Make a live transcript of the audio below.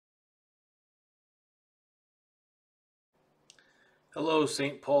Hello,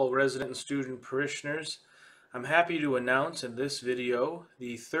 St. Paul resident and student parishioners. I'm happy to announce in this video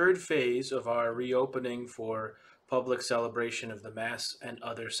the third phase of our reopening for public celebration of the Mass and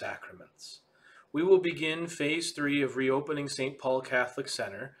other sacraments. We will begin phase 3 of reopening St. Paul Catholic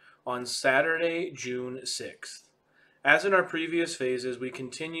Center on Saturday, June 6th. As in our previous phases, we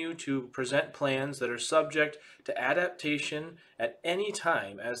continue to present plans that are subject to adaptation at any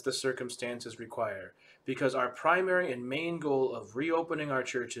time as the circumstances require, because our primary and main goal of reopening our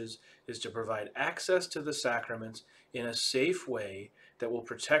churches is to provide access to the sacraments in a safe way that will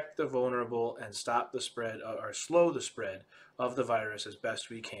protect the vulnerable and stop the spread or slow the spread of the virus as best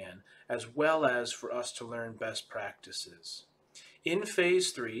we can, as well as for us to learn best practices. In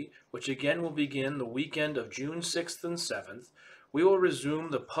phase 3, which again will begin the weekend of June 6th and 7th, we will resume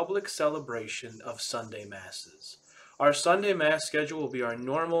the public celebration of Sunday Masses. Our Sunday Mass schedule will be our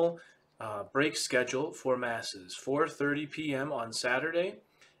normal break schedule for Masses, 4:30 p.m. on Saturday,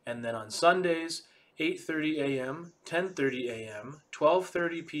 and then on Sundays, 8:30 a.m., 10:30 a.m.,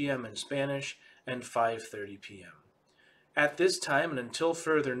 12:30 p.m. in Spanish, and 5:30 p.m. At this time and until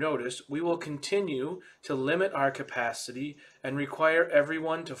further notice, we will continue to limit our capacity and require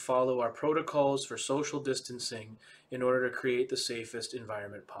everyone to follow our protocols for social distancing in order to create the safest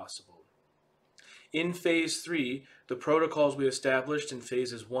environment possible. In phase 3, the protocols we established in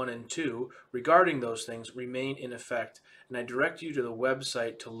phases 1 and 2 regarding those things remain in effect, and I direct you to the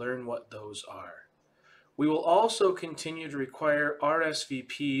website to learn what those are. We will also continue to require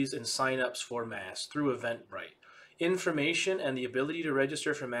RSVPs and sign-ups for Mass through Eventbrite. Information and the ability to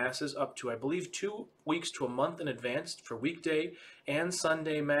register for Masses up to, I believe, 2 weeks to a month in advance for weekday and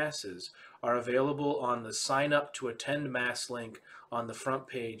Sunday Masses are available on the Sign Up to Attend Mass link on the front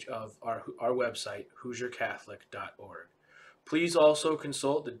page of our website, HoosierCatholic.org. Please also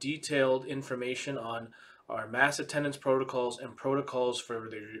consult the detailed information on our Mass attendance protocols and protocols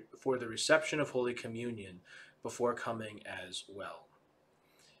for the reception of Holy Communion before coming as well.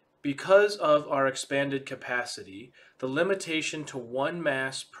 Because of our expanded capacity, the limitation to one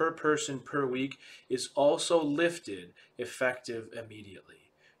Mass per person per week is also lifted effective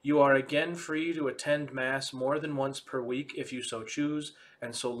immediately. You are again free to attend Mass more than once per week if you so choose,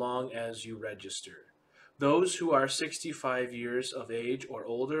 and so long as you register. Those who are 65 years of age or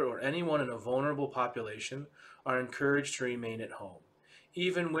older, or anyone in a vulnerable population, are encouraged to remain at home.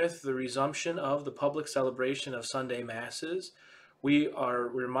 Even with the resumption of the public celebration of Sunday Masses, we are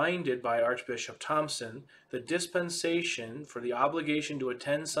reminded by Archbishop Thompson that dispensation for the obligation to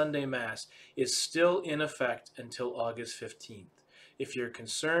attend Sunday Mass is still in effect until August 15th. If you're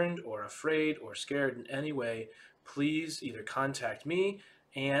concerned or afraid or scared in any way, please either contact me,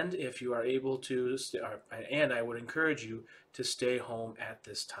 and if you are able to, and I would encourage you to stay home at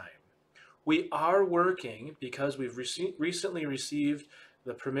this time. We are working, because we've recently received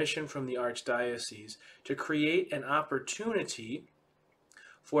the permission from the Archdiocese, to create an opportunity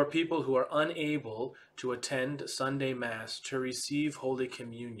for people who are unable to attend Sunday Mass to receive Holy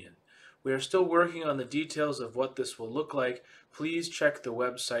Communion. We are still working on the details of what this will look like. Please check the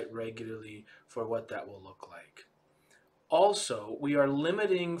website regularly for what that will look like. Also, we're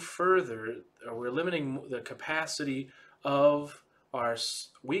limiting the capacity of our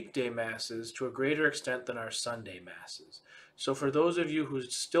weekday Masses to a greater extent than our Sunday Masses. So for those of you who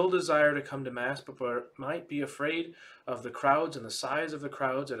still desire to come to Mass but might be afraid of the crowds and the size of the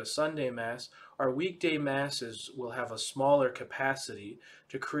crowds at a Sunday Mass, our weekday Masses will have a smaller capacity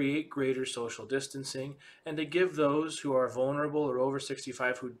to create greater social distancing and to give those who are vulnerable or over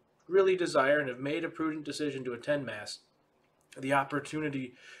 65 who really desire and have made a prudent decision to attend Mass the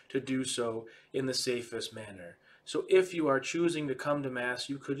opportunity to do so in the safest manner. So if you are choosing to come to Mass,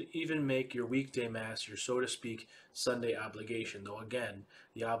 you could even make your weekday Mass your, so to speak, Sunday obligation, though again,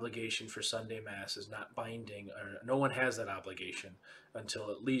 the obligation for Sunday Mass is not binding, or no one has that obligation until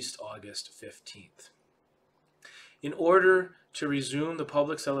at least August 15th. In order to resume the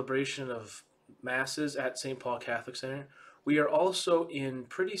public celebration of Masses at St. Paul Catholic Center, we are also in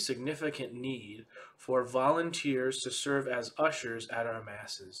pretty significant need for volunteers to serve as ushers at our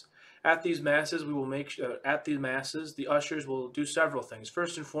Masses. At these Masses, the ushers will do several things.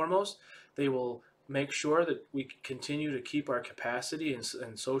 First and foremost, they will make sure that we continue to keep our capacity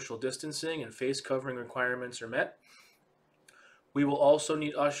and social distancing and face covering requirements are met. We will also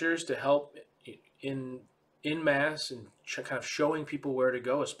need ushers to help in Mass and kind of showing people where to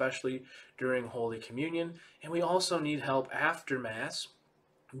go, especially during Holy Communion. And we also need help after Mass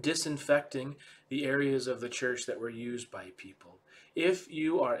disinfecting the areas of the church that were used by people. If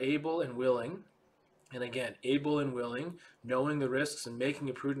you are able and willing, And again, able and willing, knowing the risks and making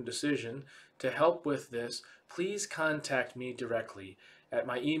a prudent decision. To help with this, please contact me directly at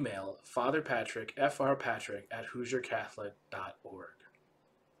my email, fatherpatrick, frpatrick at hoosiercatholic.org.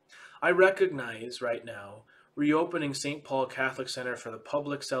 I recognize right now reopening St. Paul Catholic Center for the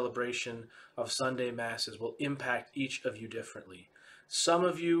public celebration of Sunday Masses will impact each of you differently. Some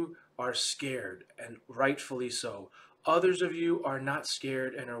of you are scared, and rightfully so. Others of you are not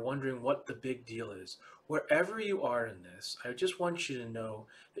scared and are wondering what the big deal is. Wherever you are in this, I just want you to know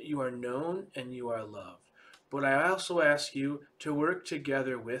that you are known and you are loved. But I also ask you to work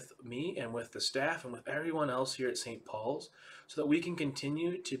together with me and with the staff and with everyone else here at St. Paul's so that we can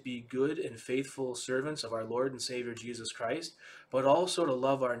continue to be good and faithful servants of our Lord and Savior Jesus Christ, but also to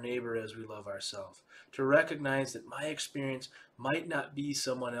love our neighbor as we love ourselves. To recognize that my experience might not be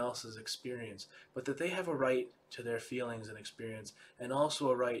someone else's experience, but that they have a right to their feelings and experience, and also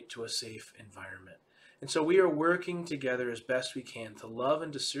a right to a safe environment. And so we are working together as best we can to love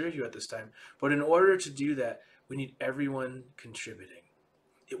and to serve you at this time. But in order to do that, we need everyone contributing.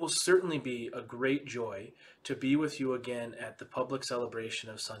 It will certainly be a great joy to be with you again at the public celebration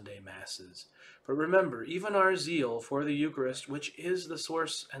of Sunday Masses. But remember, even our zeal for the Eucharist, which is the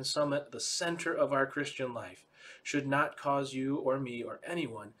source and summit, the center of our Christian life, should not cause you or me or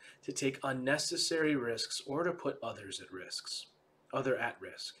anyone to take unnecessary risks or to put others at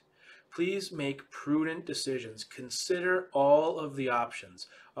risk. Please make prudent decisions. Consider all of the options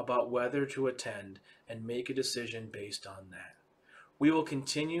about whether to attend and make a decision based on that. We will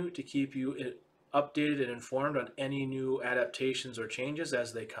continue to keep you updated and informed on any new adaptations or changes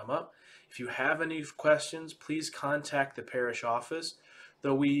as they come up. If you have any questions, please contact the parish office.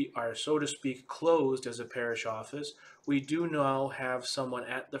 Though we are, so to speak, closed as a parish office, we do now have someone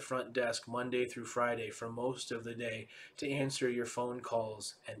at the front desk Monday through Friday for most of the day to answer your phone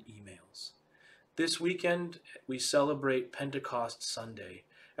calls and emails. This weekend, we celebrate Pentecost Sunday.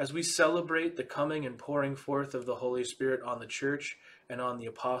 As we celebrate the coming and pouring forth of the Holy Spirit on the church and on the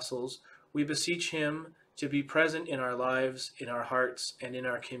apostles, we beseech him to be present in our lives, in our hearts, and in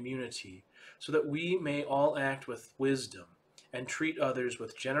our community, so that we may all act with wisdom and treat others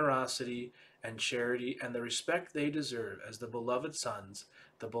with generosity and charity and the respect they deserve as the beloved sons,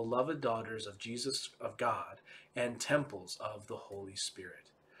 the beloved daughters of Jesus, of God, and temples of the Holy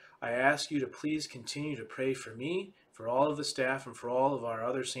Spirit. I ask you to please continue to pray for me, for all of the staff, and for all of our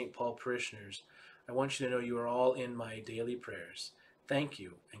other St. Paul parishioners. I want you to know you are all in my daily prayers. Thank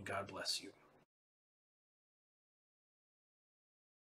you, and God bless you.